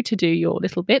can do to do your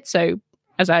little bit. So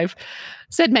as I've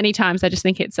said many times, I just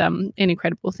think it's an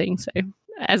incredible thing. So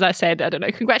as I said, I don't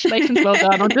know, congratulations, well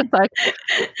done on just like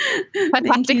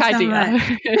fantastic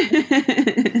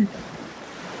idea.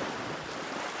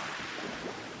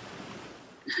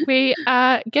 We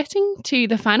are getting to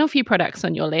the final few products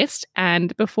on your list.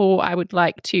 And before, I would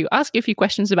like to ask you a few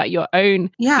questions about your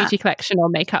own beauty collection or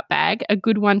makeup bag. A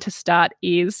good one to start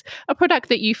is a product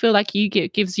that you feel like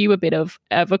gives you a bit of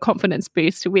a confidence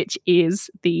boost, which is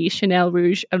the Chanel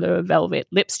Rouge Allure Velvet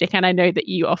lipstick. And I know that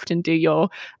you often do your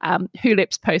Who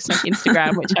Lips posts on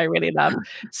Instagram, which I really love.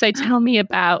 So tell me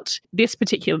about this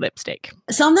particular lipstick.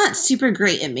 So I'm not super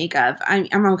great at makeup.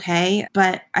 I'm okay,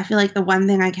 but I feel like the one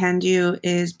thing I can do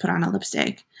is put on a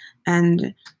lipstick.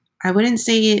 And I wouldn't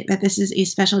say that this is a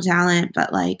special talent,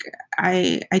 but like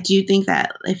I do think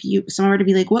that if someone were to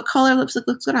be like, what color lipstick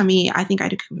looks good on me, I think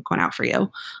I'd pick one out for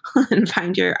you and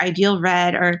find your ideal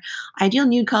red or ideal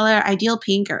nude color, ideal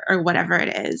pink or whatever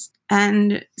it is.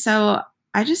 And so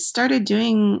I just started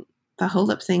doing the whole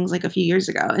lip things like a few years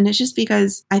ago. And it's just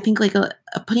because I think like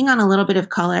putting on a little bit of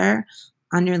color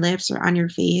on your lips or on your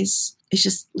face, it's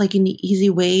just like an easy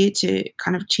way to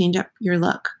kind of change up your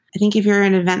look. I think if you're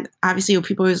in an event, obviously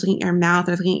people are looking at your mouth,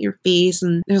 they're looking at your face,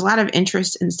 and there's a lot of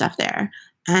interest and stuff there.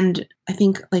 And I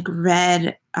think like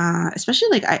red, especially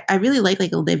like I really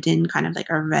like a lived-in kind of like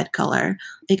a red color.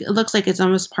 Like it looks like it's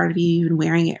almost part of you. You've been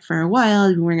wearing it for a while.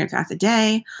 You've been wearing it throughout the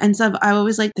day. And so I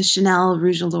always like the Chanel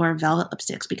Rouge Allure Velvet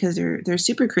lipsticks because they're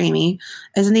super creamy.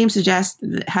 As the name suggests,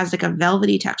 it has like a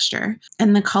velvety texture,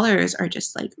 and the colors are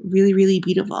just like really, really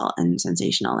beautiful and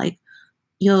sensational. Like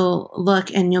you'll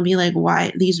look and you'll be like,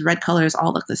 why these red colors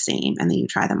all look the same? And then you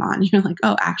try them on. And you're like,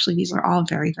 oh, actually, these are all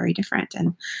very, very different.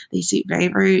 And they suit very,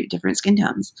 very different skin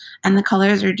tones. And the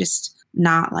colors are just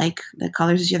not like the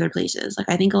colors you see other places. Like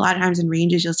I think a lot of times in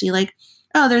ranges, you'll see like,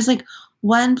 oh, there's like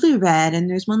one blue red and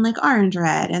there's one like orange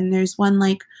red and there's one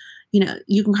like,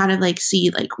 you can kind of like see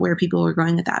like where people were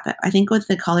going with that. But I think with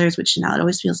the colors with Chanel, it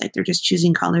always feels like they're just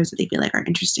choosing colors that they feel like are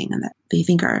interesting and that they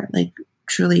think are like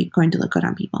truly going to look good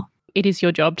on people. It is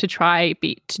your job to try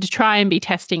and be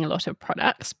testing a lot of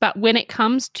products. But when it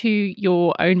comes to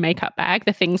your own makeup bag,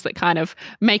 the things that kind of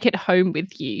make it home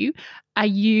with you, are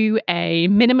you a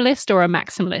minimalist or a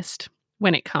maximalist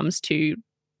when it comes to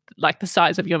like the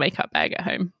size of your makeup bag at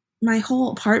home? My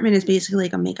whole apartment is basically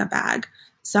like a makeup bag.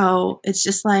 So it's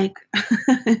just like,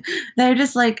 they're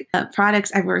just like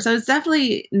products everywhere. So it's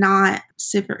definitely not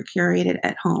super curated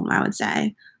at home, I would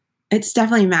say. It's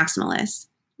definitely maximalist.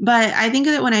 But I think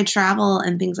that when I travel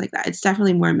and things like that, it's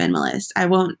definitely more minimalist. I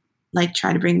won't like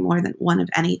try to bring more than one of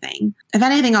anything. If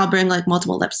anything, I'll bring like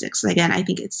multiple lipsticks. Again, I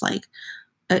think it's like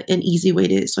an easy way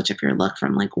to switch up your look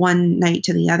from like one night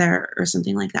to the other or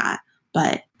something like that.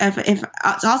 But if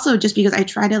it's also just because I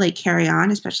try to like carry on,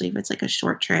 especially if it's like a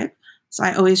short trip. So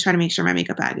I always try to make sure my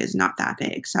makeup bag is not that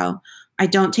big. So I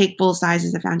don't take full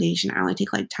sizes of foundation. I only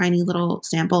take like tiny little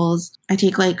samples. I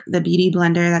take like the Beauty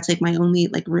Blender. That's like my only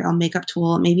like real makeup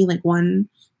tool. Maybe like one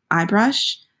eye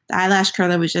brush. The eyelash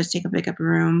curler was just take a makeup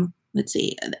room. Let's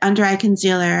see. Under eye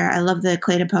concealer. I love the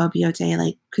Clé de Peau Beauté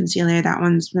like concealer. That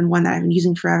one's been one that I've been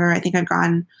using forever. I think I've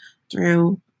gone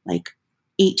through like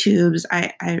 8 tubes.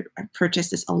 I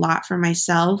purchased this a lot for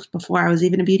myself before I was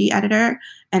even a beauty editor.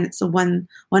 And it's one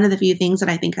of the few things that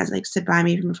I think has like stood by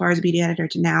me from before I was a beauty editor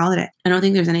to now that I don't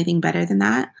think there's anything better than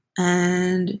that.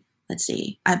 And let's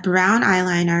see, a brown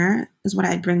eyeliner is what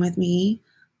I'd bring with me.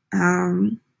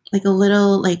 Like a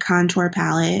little like contour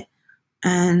palette.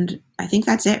 And I think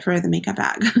that's it for the makeup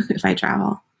bag if I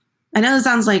travel. I know it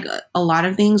sounds like a lot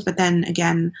of things, but then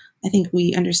again, I think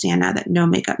we understand now that no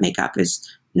makeup is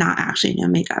not actually no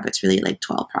makeup. It's really like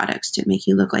 12 products to make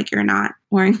you look like you're not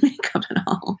wearing makeup at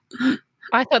all.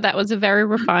 I thought that was a very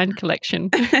refined collection.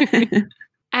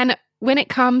 And when it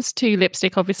comes to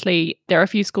lipstick, obviously, there are a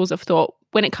few schools of thought.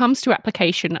 When it comes to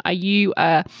application, are you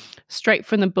straight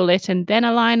from the bullet and then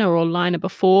a liner or liner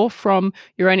before from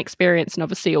your own experience and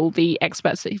obviously all the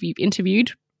experts that you've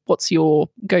interviewed? What's your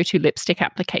go-to lipstick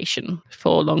application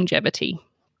for longevity?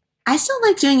 I still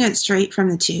like doing it straight from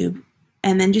the tube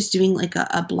and then just doing like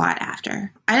a blot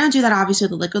after. I don't do that obviously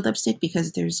with a liquid lipstick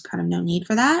because there's kind of no need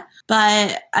for that.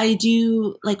 But I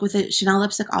do like with a Chanel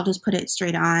lipstick, I'll just put it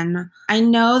straight on. I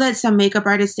know that some makeup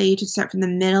artists say you should start from the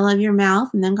middle of your mouth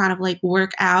and then kind of like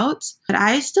work out. But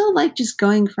I still like just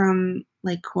going from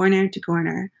like corner to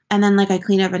corner. And then like I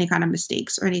clean up any kind of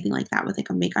mistakes or anything like that with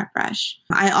like a makeup brush.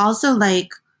 I also like,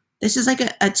 this is like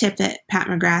a tip that Pat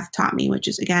McGrath taught me, which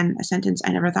is again, a sentence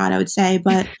I never thought I would say,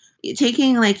 but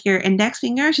taking like your index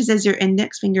finger, she says your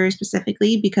index finger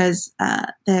specifically because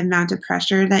the amount of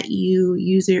pressure that you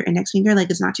use your index finger, like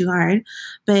it's not too hard,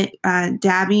 but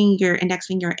dabbing your index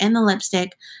finger in the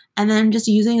lipstick and then just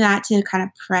using that to kind of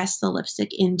press the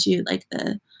lipstick into like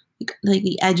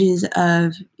the edges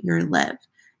of your lip.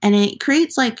 And it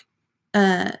creates like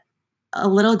a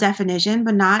little definition,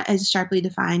 but not as sharply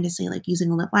defined as say like using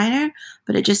a lip liner,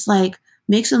 but it just like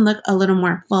makes them look a little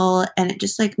more full and it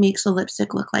just like makes the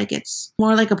lipstick look like it's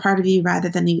more like a part of you rather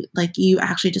than you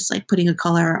actually just like putting a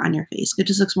color on your face. It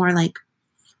just looks more like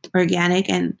organic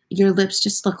and your lips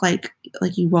just look like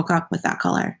you woke up with that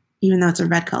color, even though it's a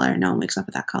red color. No one wakes up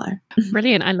with that color.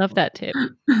 Brilliant. I love that tip.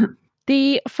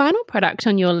 The final product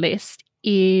on your list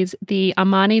is the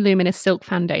Armani Luminous Silk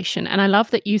Foundation. And I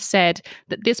love that you said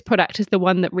that this product is the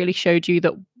one that really showed you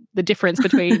that the difference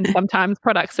between sometimes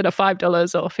products that are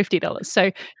 $5 or $50.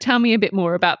 So tell me a bit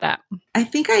more about that. I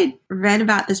think I read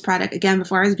about this product again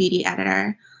before I was a beauty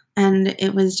editor, and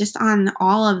it was just on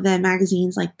all of the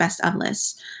magazines like best of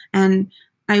lists. And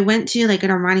I went to like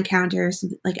an Armani counter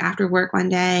like after work one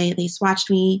day. They swatched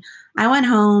me. I went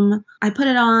home. I put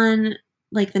it on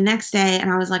like the next day and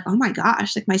I was like, oh my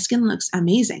gosh, like my skin looks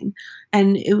amazing.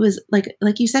 And it was like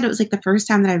you said, it was like the first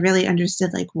time that I really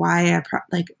understood like why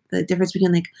like the difference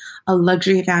between like a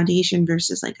luxury foundation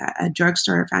versus like a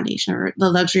drugstore foundation or the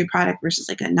luxury product versus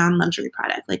like a non-luxury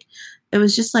product. Like it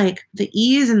was just like the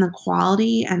ease and the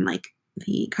quality and like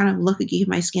the kind of look it gave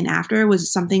my skin after was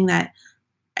something that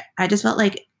I just felt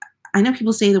like, I know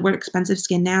people say the word expensive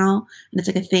skin now and it's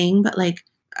like a thing, but like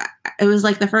it was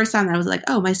like the first time that I was like,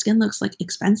 oh, my skin looks like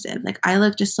expensive. Like I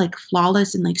look just like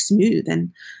flawless and like smooth.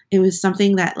 And it was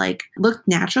something that like looked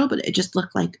natural, but it just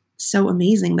looked like so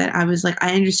amazing that I was like,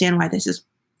 I understand why this is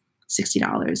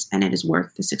 $60 and it is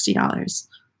worth the $60.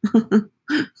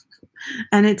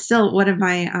 And it's still one of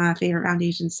my favorite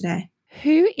foundations today.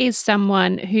 Who is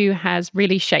someone who has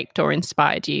really shaped or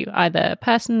inspired you, either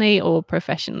personally or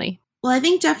professionally? Well, I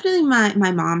think definitely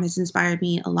my mom has inspired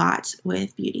me a lot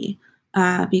with beauty.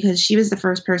 because she was the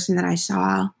first person that I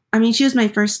saw. I mean, she was my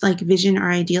first like vision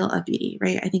or ideal of beauty,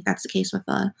 right? I think that's the case with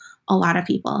a lot of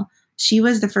people. She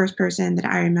was the first person that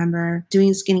I remember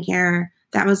doing skincare.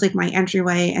 That was like my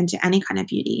entryway into any kind of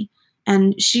beauty.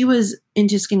 And she was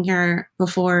into skincare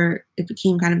before it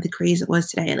became kind of the craze it was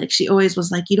today. Like she always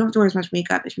was like, you don't have to wear as much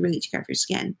makeup if you really take care of your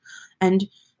skin. And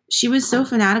she was so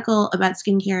fanatical about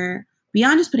skincare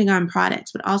beyond just putting on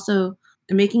products, but also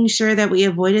making sure that we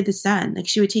avoided the sun. Like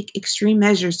she would take extreme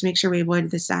measures to make sure we avoided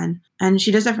the sun. And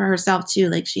she does that for herself too.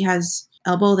 Like she has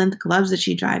elbow length gloves that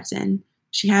she drives in.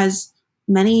 She has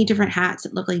many different hats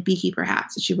that look like beekeeper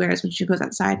hats that she wears when she goes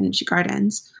outside and she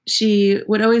gardens. She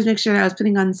would always make sure that I was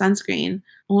putting on sunscreen.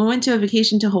 When we went to a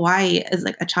vacation to Hawaii as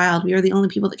like a child, we were the only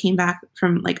people that came back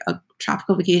from like a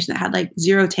tropical vacation that had like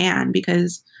zero tan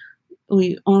because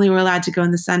we only were allowed to go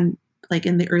in the sun like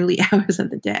in the early hours of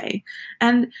the day.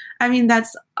 And I mean,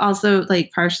 that's also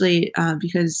like partially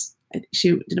because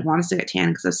she didn't want us to get tan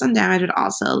because of sun damage, but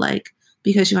also like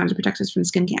because she wanted to protect us from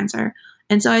skin cancer.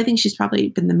 And so I think she's probably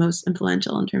been the most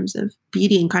influential in terms of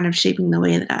beauty and kind of shaping the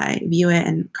way that I view it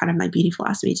and kind of my beauty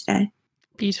philosophy today.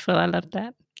 Beautiful. I love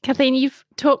that. Kathleen, you've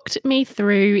talked me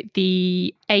through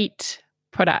the 8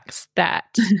 products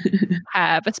that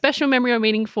have a special memory or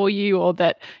meaning for you or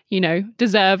that, you know,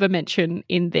 deserve a mention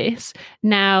in this.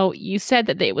 Now, you said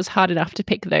that it was hard enough to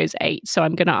pick those 8. So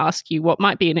I'm going to ask you what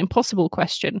might be an impossible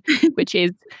question, which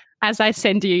is, as I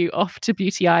send you off to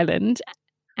Beauty Island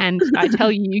and I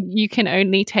tell you, you can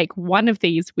only take one of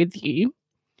these with you,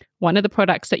 one of the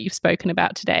products that you've spoken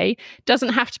about today,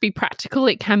 doesn't have to be practical.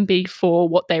 It can be for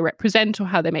what they represent or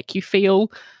how they make you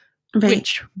feel. Right.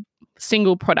 Which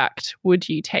single product would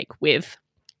you take with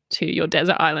to your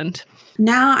desert island?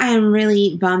 Now I am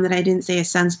really bummed that I didn't say a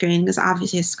sunscreen because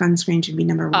obviously a sunscreen should be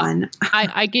number one.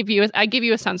 I give you a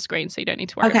sunscreen, so you don't need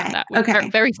to worry about that. We're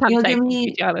very sun safe on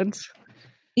Beauty Island.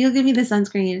 You'll give me the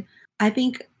sunscreen. I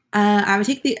think I would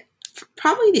take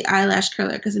probably the eyelash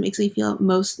curler because it makes me feel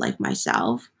most like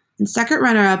myself. And second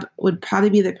runner-up would probably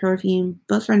be the perfume,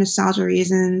 both for nostalgia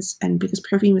reasons and because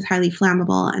perfume is highly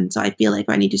flammable. And so I feel like if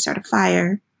I need to start a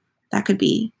fire, that could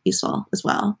be useful as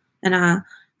well in a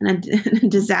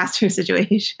disaster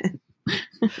situation.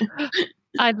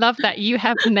 I love that. You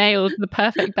have nailed the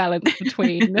perfect balance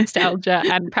between nostalgia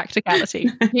and practicality.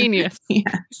 Genius.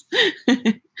 Yes.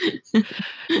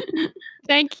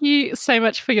 Thank you so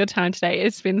much for your time today.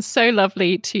 It's been so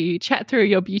lovely to chat through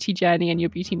your beauty journey and your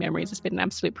beauty memories. It's been an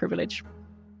absolute privilege.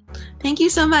 Thank you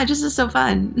so much. This is so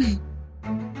fun.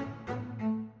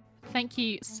 Thank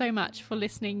you so much for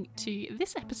listening to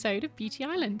this episode of Beauty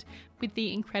Island with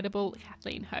the incredible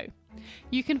Kathleen Ho.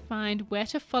 You can find where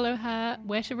to follow her,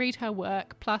 where to read her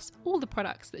work, plus all the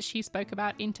products that she spoke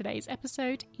about in today's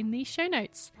episode in the show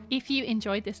notes. If you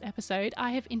enjoyed this episode,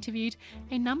 I have interviewed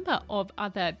a number of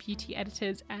other beauty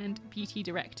editors and beauty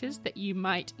directors that you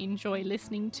might enjoy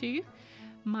listening to.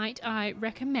 Might I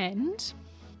recommend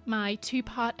my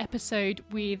 2-part episode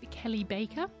with Kelly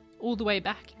Baker, all the way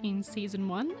back in season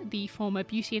 1, the former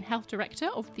beauty and health director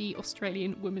of the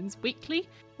Australian Women's Weekly,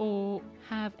 or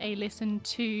have a listen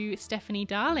to Stephanie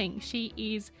Darling. She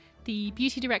is the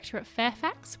beauty director at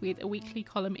Fairfax with a weekly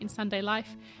column in Sunday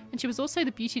Life, and she was also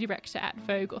the beauty director at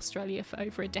Vogue Australia for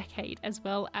over a decade, as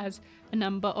well as a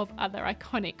number of other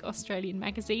iconic Australian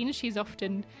magazines. She's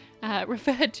often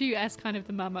referred to as kind of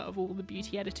the mama of all the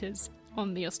beauty editors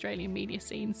on the Australian media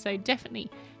scene, so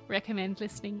definitely recommend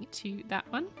listening to that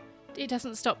one. It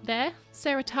doesn't stop there.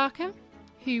 Sarah Tarker,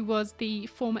 who was the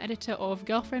former editor of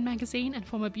Girlfriend magazine and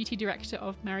former beauty director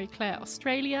of Marie Claire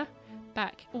Australia,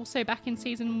 back in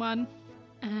season 1.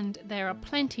 And there are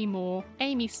plenty more.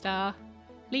 Amy Starr,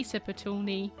 Lisa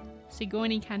Patulny,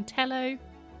 Sigourney Cantello,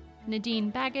 Nadine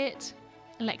Baggett,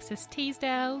 Alexis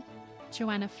Teasdale,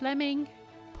 Joanna Fleming,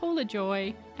 Paula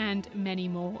Joy, and many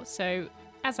more. So,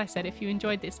 as I said, if you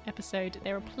enjoyed this episode,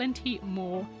 there are plenty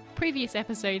more previous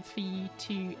episodes for you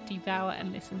to devour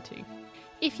and listen to.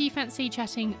 If you fancy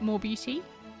chatting more beauty,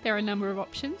 there are a number of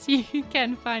options. You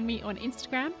can find me on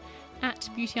Instagram at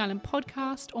Beauty Island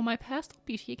Podcast or my personal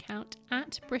beauty account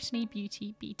at Brittany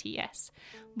Beauty BTS,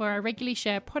 where I regularly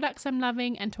share products I'm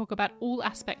loving and talk about all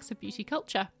aspects of beauty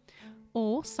culture.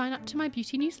 Or sign up to my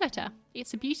beauty newsletter.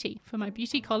 It's a beauty for my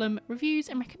beauty column, reviews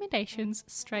and recommendations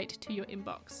straight to your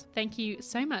inbox. Thank you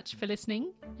so much for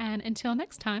listening, and until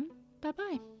next time,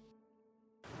 bye-bye.